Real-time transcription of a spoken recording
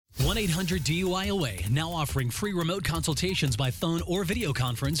1-800-DUI-OA now offering free remote consultations by phone or video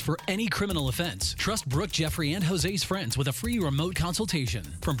conference for any criminal offense. Trust Brooke, Jeffrey, and Jose's friends with a free remote consultation.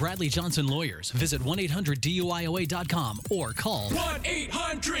 From Bradley Johnson Lawyers, visit 1-800-DUIOA.com or call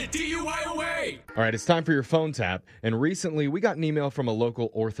 1-800-DUIOA. All right, it's time for your phone tap. And recently, we got an email from a local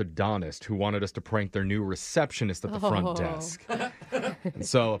orthodontist who wanted us to prank their new receptionist at the front desk. And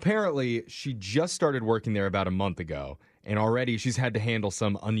so apparently, she just started working there about a month ago. And already she's had to handle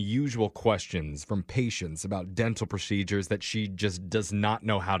some unusual questions from patients about dental procedures that she just does not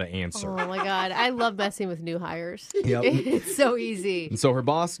know how to answer. Oh, my God. I love messing with new hires. Yep. It's so easy. And so her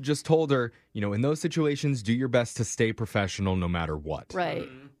boss just told her, in those situations, do your best to stay professional no matter what. Right.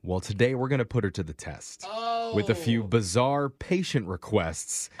 Well, today we're going to put her to the test with a few bizarre patient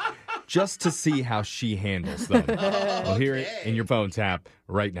requests just to see how she handles them. We'll hear it in your phone tap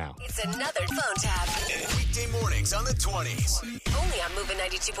right now. It's another phone tap. Weekday mornings on the 20s. Only on Moving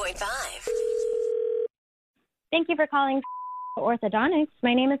 92.5. Thank you for calling Orthodontics.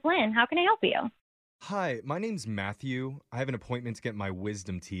 My name is Lynn. How can I help you? Hi, my name's Matthew. I have an appointment to get my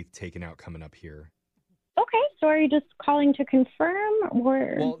wisdom teeth taken out coming up here. Okay, so are you just calling to confirm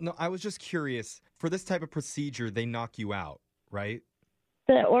or? Well, no, I was just curious. For this type of procedure, they knock you out, right?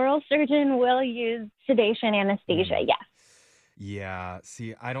 The oral surgeon will use sedation anesthesia, yes. Yeah,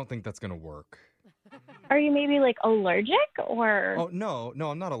 see, I don't think that's going to work. Are you maybe allergic or? Oh, no,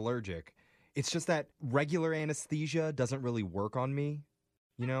 I'm not allergic. It's just that regular anesthesia doesn't really work on me,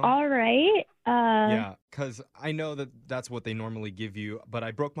 All right. Yeah, because I know that that's what they normally give you, but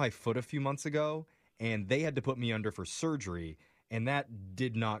I broke my foot a few months ago, and they had to put me under for surgery, and that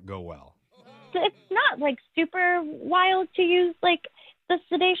did not go well. It's not super wild to use the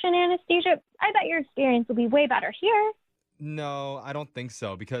sedation anesthesia. I bet your experience will be way better here. No, I don't think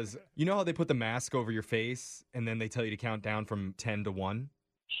so, because you know how they put the mask over your face, and then they tell you to count down from 10 to 1?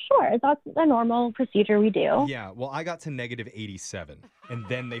 Sure, that's a normal procedure we do. Yeah, well, I got to negative 87, and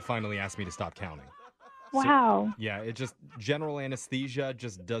then they finally asked me to stop counting. Wow. So, yeah, general anesthesia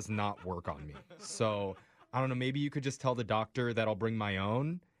just does not work on me. So, I don't know, maybe you could just tell the doctor that I'll bring my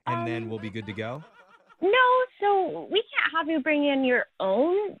own, and then we'll be good to go? No, so we can't have you bring in your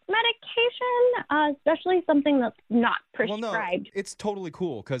own medication, especially something that's not prescribed. Well, no, it's totally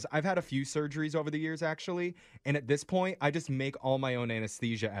cool because I've had a few surgeries over the years, actually. And at this point, I just make all my own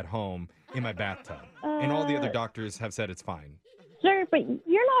anesthesia at home in my bathtub. And all the other doctors have said it's fine. Sir, but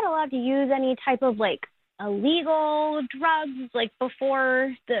you're not allowed to use any type of illegal drugs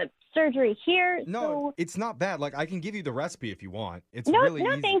before the surgery here. No, so... it's not bad. I can give you the recipe if you want. It's no, really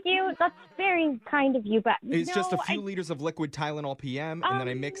no, easy. thank you. That's very kind of you, but It's no, just a few liters of liquid Tylenol PM, and then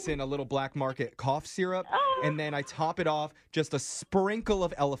I mix in a little black market cough syrup, and then I top it off just a sprinkle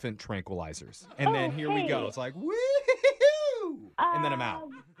of elephant tranquilizers. And then here we go. It's like, woo-hoo! And then I'm out.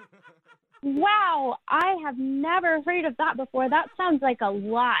 Wow, I have never heard of that before. That sounds like a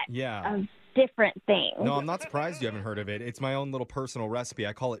lot of different things. No, I'm not surprised you haven't heard of it. It's my own little personal recipe.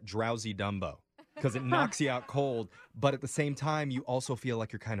 I call it Drowsy Dumbo because it knocks you out cold, but at the same time, you also feel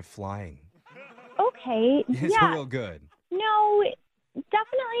like you're kind of flying. Okay, It's real good. No,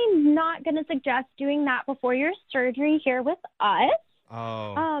 definitely not going to suggest doing that before your surgery here with us.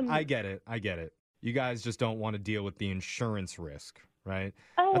 Oh, I get it. You guys just don't want to deal with the insurance risk, right?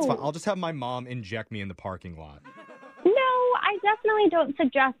 Oh. That's fine. I'll just have my mom inject me in the parking lot. No, I definitely don't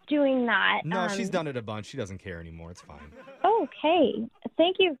suggest doing that. No, she's done it a bunch. She doesn't care anymore. It's fine. Okay.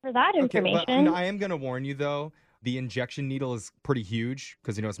 Thank you for that information. Okay, but I am going to warn you, though. The injection needle is pretty huge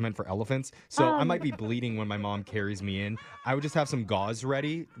because, it's meant for elephants. So I might be bleeding when my mom carries me in. I would just have some gauze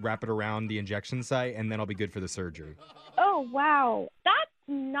ready, wrap it around the injection site, and then I'll be good for the surgery. Oh, wow. That's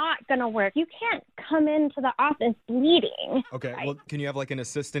not going to work. You can't come into the office bleeding. Okay, well, can you have an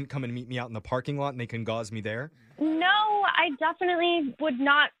assistant come and meet me out in the parking lot and they can gauze me there? No, I definitely would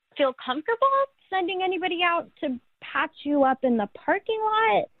not feel comfortable sending anybody out to patch you up in the parking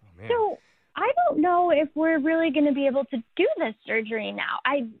lot. Oh, man. So I don't know if we're really going to be able to do this surgery now.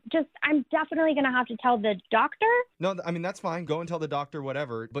 I'm definitely going to have to tell the doctor. No, that's fine. Go and tell the doctor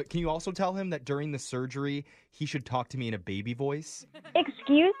whatever. But can you also tell him that during the surgery, he should talk to me in a baby voice?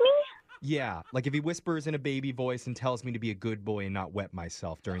 Excuse me? Yeah, if he whispers in a baby voice and tells me to be a good boy and not wet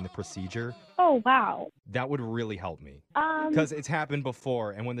myself during the procedure. Oh, wow. That would really help me. Because it's happened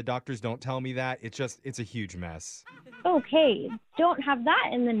before, and when the doctors don't tell me that, it's a huge mess. Okay, don't have that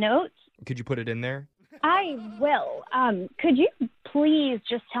in the notes. Could you put it in there? I will. Could you please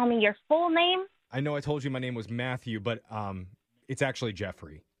just tell me your full name? I know I told you my name was Matthew, but it's actually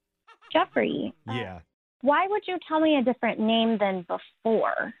Jeffrey. Jeffrey. Yeah. Why would you tell me a different name than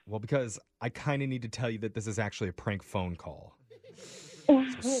before? Well, because I kind of need to tell you that this is actually a prank phone call.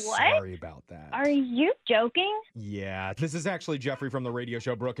 What? Sorry about that. Are you joking? Yeah, this is actually Jeffrey from the radio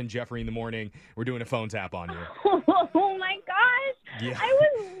show Brooke and Jeffrey in the Morning. We're doing a phone tap on you. Oh my gosh. Yeah. I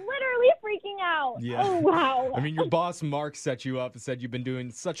was literally freaking out. Yeah. Oh, wow. I mean, your boss Mark set you up and said you've been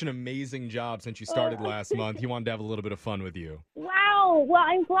doing such an amazing job since you started last month. He wanted to have a little bit of fun with you. Wow. Well,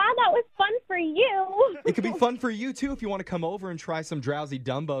 I'm glad that was fun for you. It could be fun for you, too, if you want to come over and try some Drowsy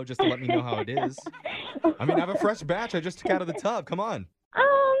Dumbo just to let me know how it is. I mean, I have a fresh batch I just took out of the tub. Come on.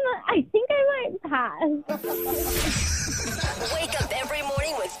 I think I might pass. Wake up every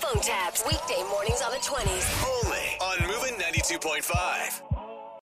morning with phone taps. Weekday mornings on the 20s. Only on Moving 92.5.